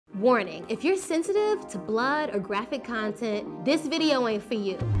Warning, if you're sensitive to blood or graphic content, this video ain't for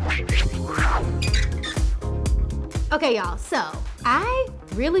you. Okay, y'all, so I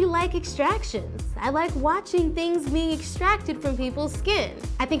really like extractions. I like watching things being extracted from people's skin.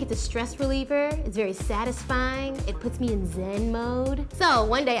 I think it's a stress reliever. It's very satisfying. It puts me in Zen mode. So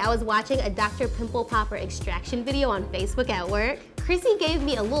one day I was watching a Dr. Pimple Popper extraction video on Facebook at work. Chrissy gave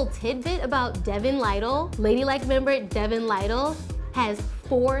me a little tidbit about Devin Ladylike member Devin has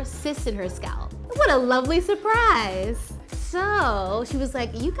 4 cysts in her scalp. What a lovely surprise. So she was like,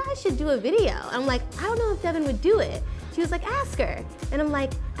 you guys should do a video. I'm like, I don't know if Devin would do it. She was like, ask her. And I'm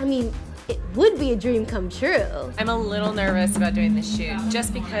like, I mean, it would be a dream come true. I'm a little nervous about doing this shoot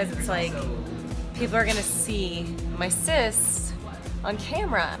just because it's like, people are gonna see my cysts on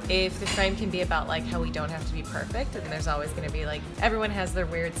camera. If the frame can be about like how we don't have to be perfect, and there's always gonna be like, everyone has their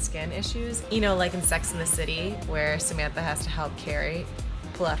weird skin issues. You know, like in Sex and the City, where Samantha has to help Carrie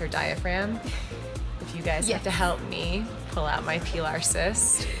pull out her diaphragm. If you guys have to help me pull out my pilar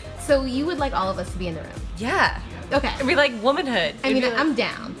cyst. So you would like all of us to be in the room? Yeah. Okay. It'd be like womanhood. I mean, I'm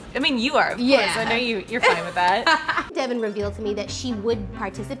down. I mean, you are, of course. I know you're fine with that. Devin revealed to me that she would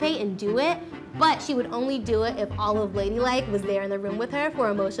participate and do it, but she would only do it if all of Ladylike was there in the room with her for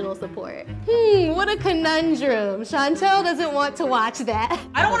emotional support. What a conundrum. Chantel doesn't want to watch that.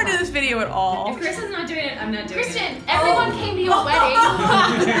 I don't want to do this video at all. If Chris is not doing it, I'm not doing it. Christian, everyone came to your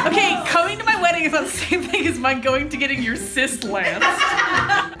wedding. Okay, coming to my wedding is not the same thing as my going to getting your cyst lanced.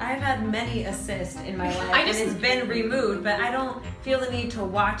 I've had many assists in my life and it's been removed, but I don't feel the need to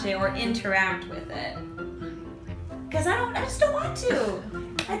watch it or interact with it. Because I just don't want to.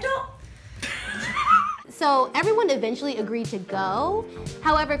 I don't. So everyone eventually agreed to go.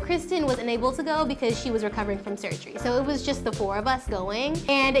 However, Kristen was unable to go because she was recovering from surgery. So it was just the 4 of us going.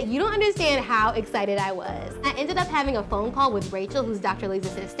 And you don't understand how excited I was. I ended up having a phone call with Rachel, who's Dr. Lee's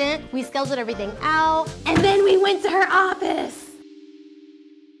assistant. We scheduled everything out, and then we went to her office.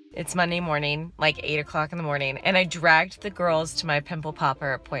 It's Monday morning, like 8 o'clock in the morning, and I dragged the girls to my pimple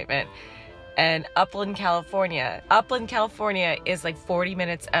popper appointment. And Upland, California is like 40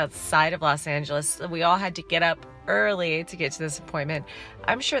 minutes outside of Los Angeles. So we all had to get up early to get to this appointment.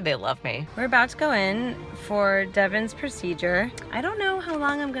 I'm sure they love me. We're about to go in for Devin's procedure. I don't know how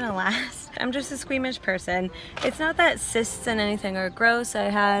long I'm gonna last. I'm just a squeamish person. It's not that cysts and anything are gross. I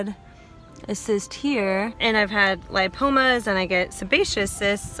had a cyst here, and I've had lipomas, and I get sebaceous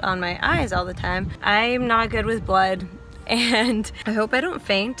cysts on my eyes all the time. I'm not good with blood, and I hope I don't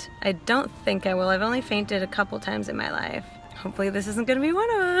faint. I don't think I will. I've only fainted a couple times in my life. Hopefully this isn't gonna be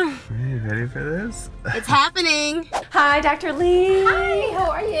one of them. Are you ready for this? It's happening. Hi, Dr. Lee. Hi, how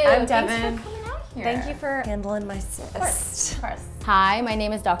are you? I'm Devin. Thanks for coming out here. Thank you for handling my cyst. Of course. Hi, my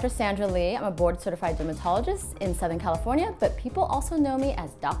name is Dr. Sandra Lee. I'm a board-certified dermatologist in Southern California, but people also know me as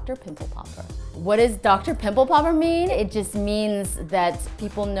Dr. Pimple Popper. What does Dr. Pimple Popper mean? It just means that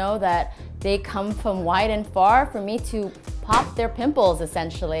people know that they come from wide and far for me to pop their pimples,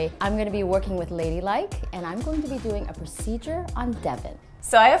 essentially. I'm gonna be working with Ladylike, and I'm going to be doing a procedure on Devin.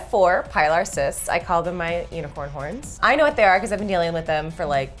 So I have 4 pilar cysts. I call them my unicorn horns. I know what they are because I've been dealing with them for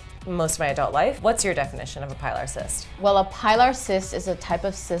like most of my adult life. What's your definition of a pilar cyst? Well, a pilar cyst is a type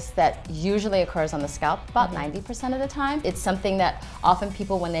of cyst that usually occurs on the scalp about 90% of the time. It's something that often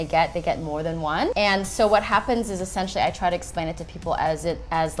people, when they get more than one. And so what happens is essentially, I try to explain it to people as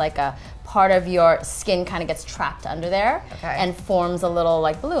like a part of your skin kind of gets trapped under there and forms a little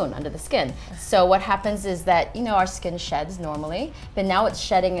like balloon under the skin. So what happens is that, you know, our skin sheds normally, but now it's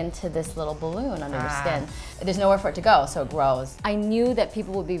shedding into this little balloon under your skin. There's nowhere for it to go, so it grows. I knew that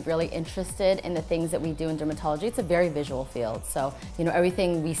people would be really interested in the things that we do in dermatology. It's a very visual field, so you know,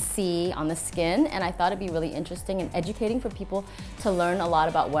 everything we see on the skin, and I thought it'd be really interesting and educating for people to learn a lot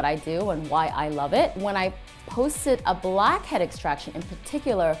about what I do and why I love it. When I posted a blackhead extraction in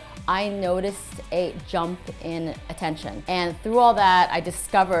particular, I noticed a jump in attention. And through all that, I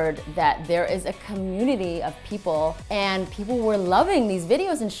discovered that there is a community of people, and people were loving these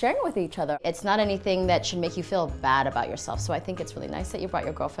videos and sharing with each other. It's not anything that should make you feel bad about yourself. So I think it's really nice that you brought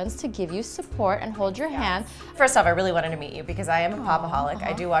your girlfriends to give you support and hold your hand. First off, I really wanted to meet you because I am a popaholic.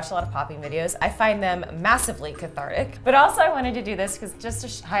 I do watch a lot of popping videos. I find them massively cathartic. But also I wanted to do this because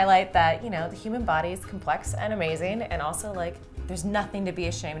just to highlight that, you know, the human body is complex and amazing, and also like there's nothing to be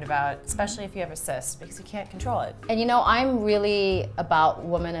ashamed about, especially if you have a cyst, because you can't control it. And you know, I'm really about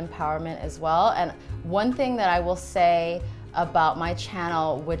woman empowerment as well. And one thing that I will say about my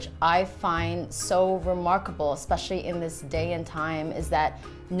channel, which I find so remarkable, especially in this day and time, is that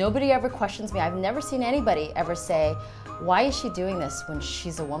nobody ever questions me. I've never seen anybody ever say, why is she doing this when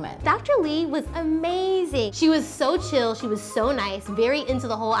she's a woman? Dr. Lee was amazing. She was so chill, she was so nice, very into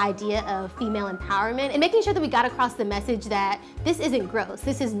the whole idea of female empowerment and making sure that we got across the message that this isn't gross,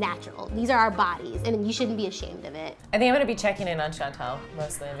 this is natural. These are our bodies and you shouldn't be ashamed of it. I think I'm gonna be checking in on Chantal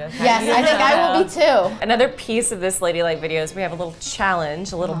mostly. Yes, I think I will be too. Another piece of this Ladylike video is we have a little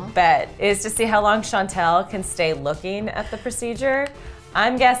challenge, a little bet, is to see how long Chantal can stay looking at the procedure.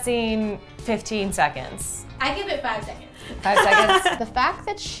 I'm guessing 15 seconds. I give it 5 seconds. 5 seconds. The fact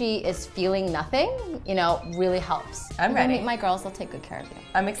that she is feeling nothing, you know, really helps. I'm ready. When you meet my girls, they'll take good care of you.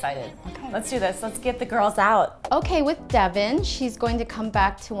 I'm excited. Okay. Let's do this. Let's get the girls out. Okay, with Devin, she's going to come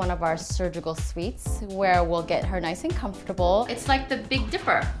back to one of our surgical suites where we'll get her nice and comfortable. It's like the Big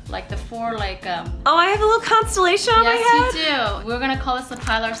Dipper, like the 4 like Oh, I have a little constellation on my head. Yes, you do. We're gonna call this the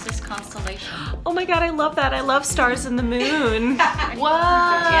Pilar Cyst constellation. Oh my God, I love that. I love stars in the moon. Whoa!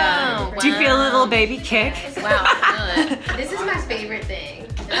 Yeah. Do you feel a little baby kick? Wow, I feel it. This is my favorite thing.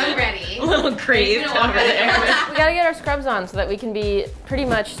 I'm ready. A little creep over there. We gotta get our scrubs on so that we can be pretty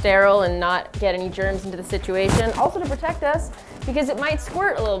much sterile and not get any germs into the situation. Also to protect us, because it might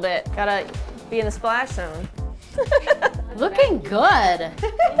squirt a little bit. Gotta be in the splash zone. Looking good.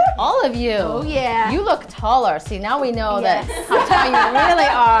 All of you. Oh yeah. You look taller. See, now we know that how tall you really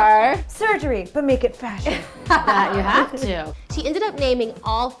are. Surgery, but make it fashion. That you have to. She ended up naming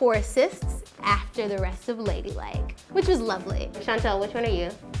all 4 cysts after the rest of Ladylike, which was lovely. Chantal, which one are you?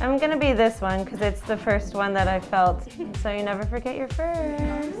 I'm gonna be this one because it's the first one that I felt. So you never forget your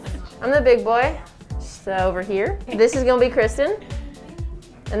first. I'm the big boy, so over here. This is gonna be Kristen.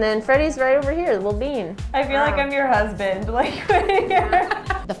 And then Freddie's right over here, the little bean. I feel like I'm your husband, like right here.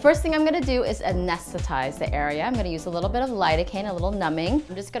 The first thing I'm gonna do is anesthetize the area. I'm gonna use a little bit of lidocaine, a little numbing.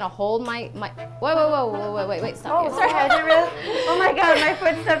 I'm just gonna hold my, wait, stop here. Sorry, I didn't realize. Oh my God, my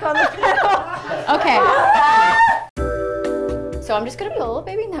foot stepped on the pedal. Okay. So I'm just gonna put a little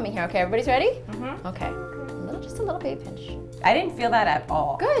baby numbing here. Okay, everybody's ready? Okay. Just a little baby pinch. I didn't feel that at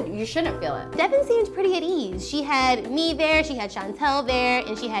all. Good, you shouldn't feel it. Devin seemed pretty at ease. She had me there, she had Chantal there,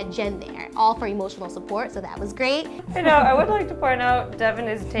 and she had Jen there, all for emotional support, so that was great. I know, I would like to point out Devin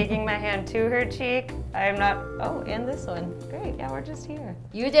is taking my hand to her cheek. I am not, oh, and this one. Great, yeah, we're just here.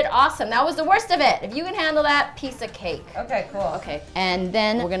 You did awesome. That was the worst of it. If you can handle that, piece of cake. Okay, cool. Okay, and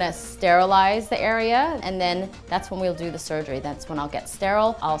then we're gonna sterilize the area, and then that's when we'll do the surgery. That's when I'll get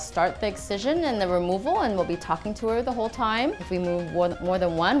sterile. I'll start the excision and the removal, and we'll be talking to her the whole time. If we move more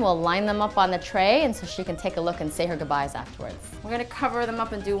than one, we'll line them up on the tray, and so she can take a look and say her goodbyes afterwards. We're gonna cover them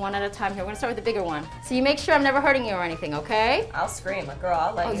up and do one at a time here. We're gonna start with the bigger one. So you make sure I'm never hurting you or anything, okay? I'll scream, girl,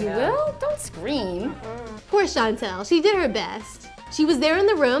 I'll let you know. You will? Don't scream. Poor Chantal, she did her best. She was there in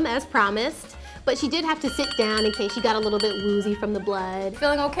the room as promised, but she did have to sit down in case she got a little bit woozy from the blood.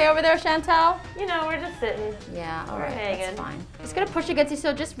 Feeling okay over there, Chantal? You know, we're just sitting. Yeah, all right, hanging. that's fine. Just gonna push against you,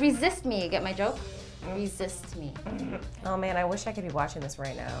 so just resist me. You get my joke? Resist me. Oh man, I wish I could be watching this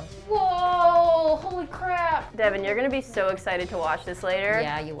right now. Whoa, holy crap. Devin, you're gonna be so excited to watch this later.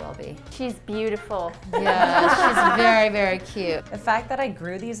 Yeah, you will be. She's beautiful. Yeah, she's very, very cute. The fact that I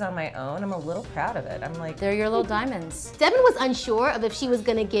grew these on my own, I'm a little proud of it. I'm like, They're your little diamonds. Devin was unsure of if she was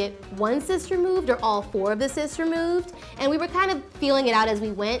gonna get 1 cyst removed or all 4 of the cysts removed, and we were kind of feeling it out as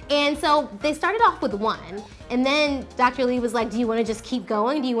we went. And so they started off with 1, and then Dr. Lee was like, do you wanna just keep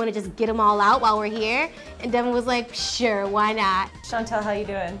going? Do you wanna just get them all out while we're here? And Devin was like, sure, why not? Chantal, how you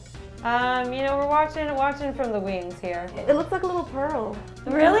doing? You know, we're watching from the wings here. It looks like a little pearl.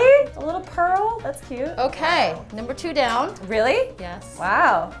 Really? A little pearl? That's cute. Okay, number 2 down. Really? Yes.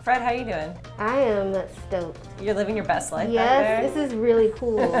 Wow. Fred, how you doing? I am stoked. You're living your best life back Yes, there? this is really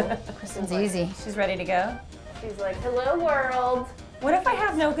cool. Kristen's easy. She's ready to go? She's like, hello world. What if I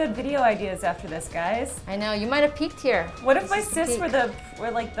have no good video ideas after this, guys? I know, you might have peaked here. What if my cysts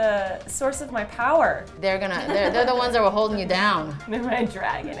were like the source of my power? They're the ones that were holding you down. They're my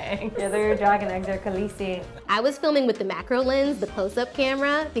dragon eggs. Yeah, they're your dragon eggs, they're Khaleesi. I was filming with the macro lens, the close-up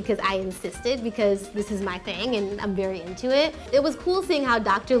camera, because I insisted, because this is my thing and I'm very into it. It was cool seeing how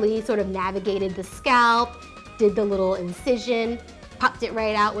Dr. Lee sort of navigated the scalp, did the little incision, popped it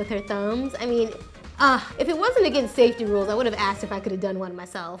right out with her thumbs. I mean, if it wasn't against safety rules, I would have asked if I could have done one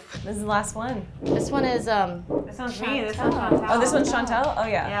myself. This is the last one. This one is, This one's me, this one's Chantal. Oh, this one's Chantal? Oh,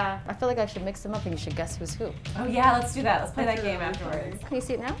 yeah. Yeah. I feel like I should mix them up and you should guess who's who. Oh, yeah, let's do that. Let's play that game afterwards. Can you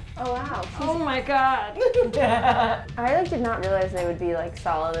see it now? Oh wow. Oh my God. I did not realize they would be like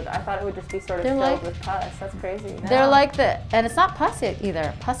solid. I thought it would just be sort of They're filled like- with pus. That's crazy. They're like and it's not pus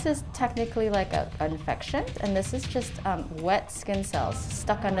either. Pus is technically like an infection, and this is just wet skin cells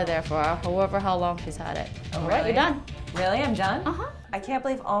stuck under there for however how long she's had it. Oh, All right, you're really? done. Really? I'm done? Uh-huh. I can't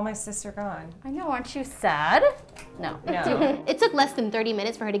believe all my cysts are gone. I know, aren't you sad? No. No. It took less than 30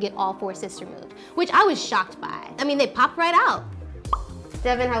 minutes for her to get all 4 cysts removed, which I was shocked by. I mean, they popped right out.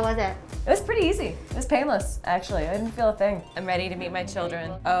 Devin, how was it? It was pretty easy. It was painless, actually. I didn't feel a thing. I'm ready to meet my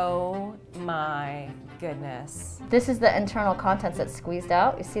children. Oh my goodness. This is the internal contents that's squeezed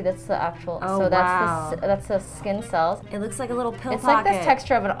out. You see, that's the actual. Oh, so wow. that's the skin cells. It looks like a little pill It's pocket. like the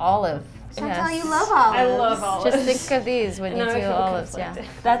texture of an olive. Chantal, you love olives. I love olives. Just think of these when you do olives. Yeah.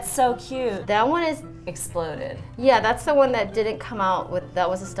 That's so cute. That one is. Exploded. Yeah, that's the one that didn't come out with. That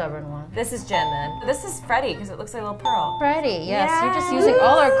was a stubborn one. This is Jen then. This is Freddie because it looks like a little pearl. Freddie, yes. You're just using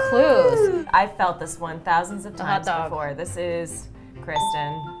all our clues. I felt this one thousands of hot times dog. before. This is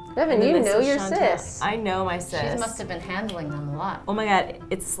Kristen. Devin, And then you this know is your Chantal. cysts. I know my She cysts. must have been handling them a lot. Oh my god,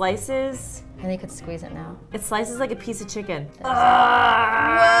 it slices. And you could squeeze it now. It slices like a piece of chicken. Whoa!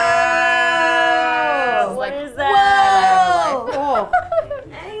 What is that? Whoa!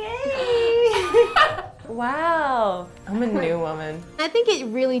 Wow. I'm a new woman. I think it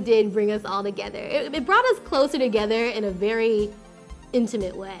really did bring us all together. It brought us closer together in a very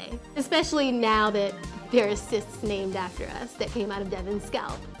intimate way, especially now that there are cysts named after us that came out of Devin's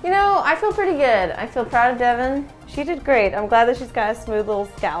scalp. You know, I feel pretty good. I feel proud of Devin. She did great. I'm glad that she's got a smooth little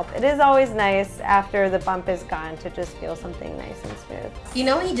scalp. It is always nice after the bump is gone to just feel something nice and smooth. You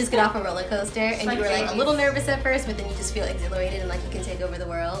know when you just get off a roller coaster and you were like a little nervous at first, but then you just feel exhilarated and like you can take over the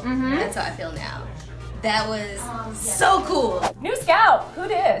world? That's how I feel now. That was so cool. New scalp. Who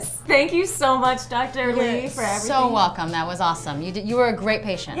dis? Thank you so much, Dr. Lee, for everything. So welcome. That was awesome. You were a great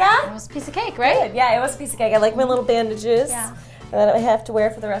patient. Yeah? It was a piece of cake, right? Good. Yeah, it was a piece of cake. I like my little bandages Yeah. that I have to wear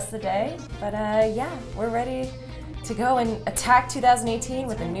for the rest of the day. But yeah, we're ready to go and attack 2018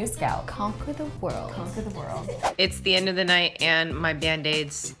 with a new scalp. Conquer the world. Conquer the world. It's the end of the night and my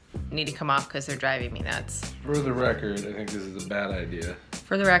Band-Aids need to come off because they're driving me nuts. For the record, I think this is a bad idea.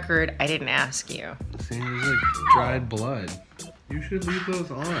 For the record, I didn't ask you. Seems like dried blood. You should leave those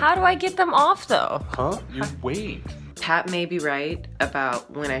on. How do I get them off though? Huh? You wait. Pat may be right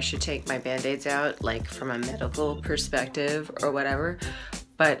about when I should take my Band-Aids out, like from a medical perspective or whatever,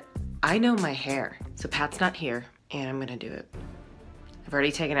 but I know my hair. So Pat's not here and I'm gonna do it. I've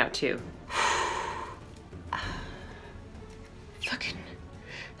already taken out 2. Fucking,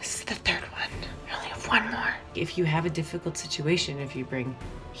 this is the 3rd one. I only have 1 more. If you have a difficult situation, if you bring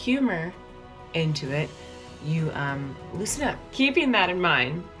humor into it, you loosen up. Keeping that in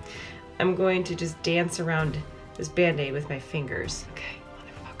mind, I'm going to just dance around this Band-Aid with my fingers. Okay,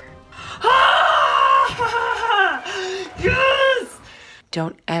 motherfucker. Yes!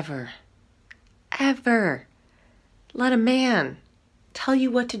 Don't ever let a man tell you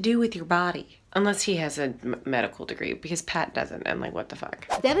what to do with your body. Unless he has a medical degree, because Pat doesn't, and like, what the fuck?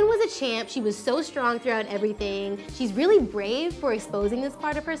 Devin was a champ. She was so strong throughout everything. She's really brave for exposing this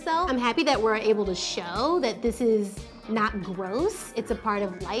part of herself. I'm happy that we're able to show that this is not gross. It's a part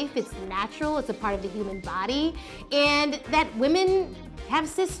of life. It's natural. It's a part of the human body. And that women have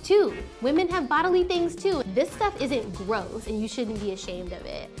cysts too. Women have bodily things too. This stuff isn't gross and you shouldn't be ashamed of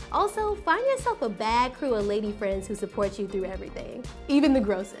it. Also, find yourself a bad crew of lady friends who support you through everything, even the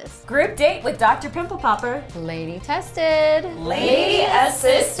grossest. Group date with Dr. Pimple Popper. Lady tested. Lady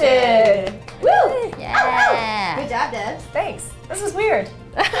assisted. Woo! Yeah. Good job, Dev. Thanks. This is weird.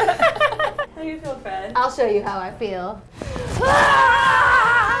 How do you feel, Fred? I'll show you how I feel.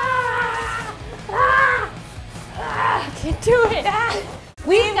 I can't do it.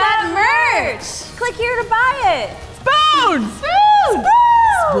 We've got merch. Click here to buy it. Spoon! Spoon!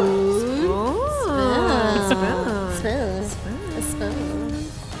 Spoon. Spoon. Spoon. Spoon.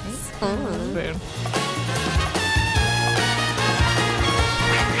 Spoon.